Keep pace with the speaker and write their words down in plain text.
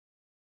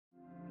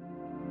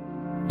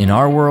In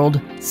our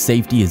world,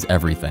 safety is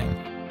everything.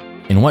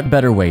 And what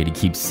better way to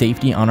keep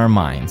safety on our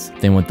minds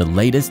than with the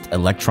latest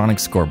electronic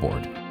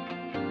scoreboard?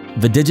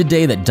 The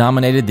Digi-Day that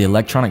dominated the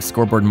electronic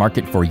scoreboard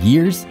market for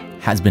years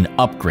has been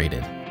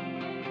upgraded.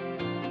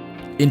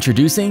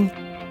 Introducing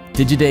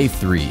Digi-Day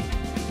 3.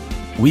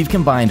 We've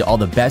combined all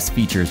the best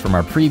features from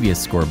our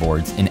previous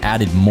scoreboards and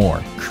added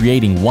more,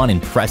 creating one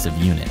impressive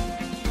unit.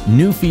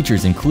 New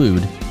features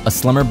include a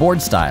slimmer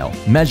board style,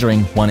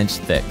 measuring 1 inch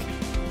thick.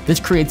 This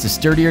creates a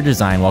sturdier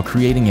design while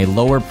creating a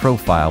lower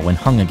profile when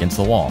hung against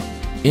the wall.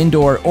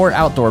 Indoor or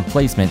outdoor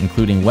placement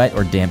including wet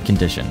or damp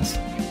conditions.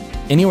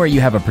 Anywhere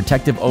you have a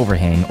protective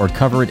overhang or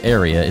covered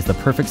area is the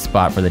perfect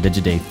spot for the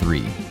Digi-Day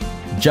 3.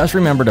 Just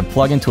remember to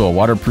plug into a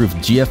waterproof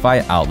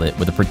GFI outlet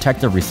with a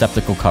protective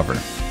receptacle cover.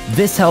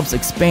 This helps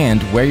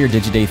expand where your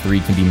Digi-Day 3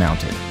 can be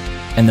mounted.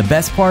 And the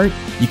best part,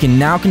 you can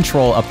now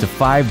control up to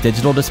 5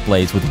 digital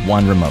displays with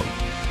one remote.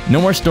 No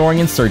more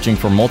storing and searching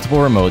for multiple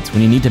remotes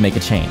when you need to make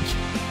a change.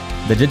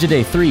 The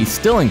Digi-Day 3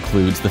 still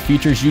includes the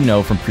features you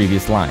know from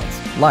previous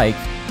lines, like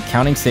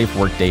counting safe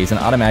work days and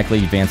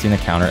automatically advancing the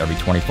counter every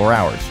 24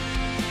 hours.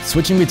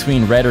 Switching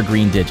between red or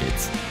green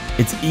digits.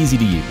 It's easy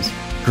to use.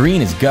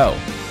 Green is go.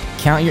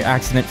 Count your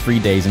accident-free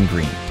days in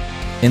green.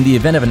 In the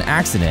event of an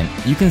accident,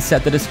 you can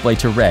set the display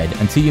to red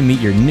until you meet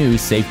your new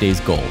Safe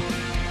Days goal.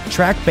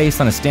 Track based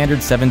on a standard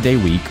 7-day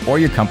week or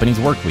your company's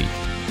work week.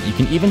 You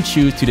can even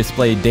choose to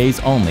display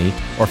days only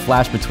or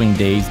flash between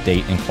days,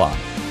 date, and clock.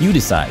 You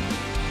decide.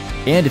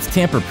 And it's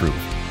tamper-proof,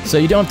 so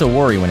you don't have to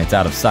worry when it's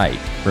out of sight.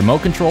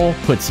 Remote control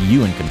puts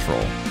you in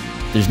control.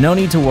 There's no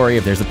need to worry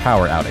if there's a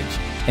power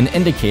outage. An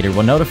indicator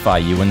will notify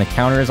you when the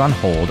counter is on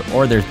hold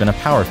or there's been a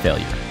power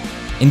failure.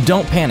 And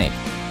don't panic,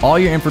 all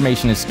your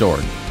information is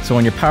stored, so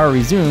when your power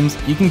resumes,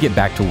 you can get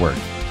back to work.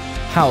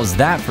 How's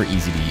that for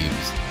easy to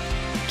use?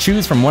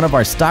 Choose from one of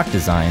our stock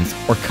designs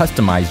or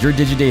customize your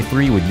Digi-Day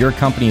 3 with your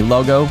company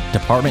logo,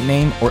 department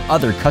name, or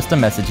other custom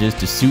messages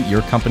to suit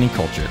your company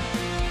culture.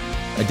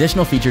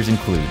 Additional features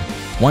include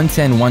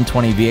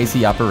 110/120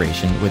 VAC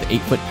operation with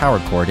 8-foot power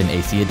cord and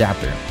AC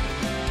adapter.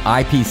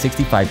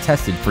 IP65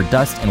 tested for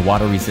dust and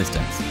water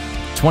resistance.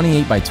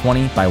 28 by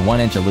 20 by 1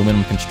 inch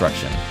aluminum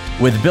construction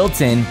with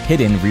built-in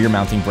hidden rear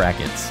mounting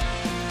brackets.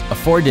 A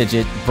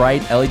 4-digit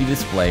bright LED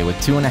display with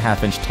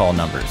 2.5 inch tall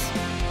numbers.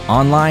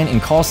 Online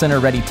and call center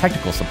ready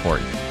technical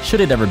support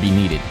should it ever be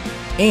needed.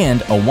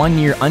 And a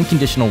 1-year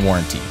unconditional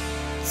warranty.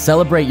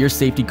 Celebrate your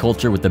safety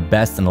culture with the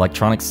best in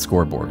electronics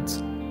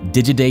scoreboards.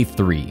 Digi-Day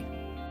 3.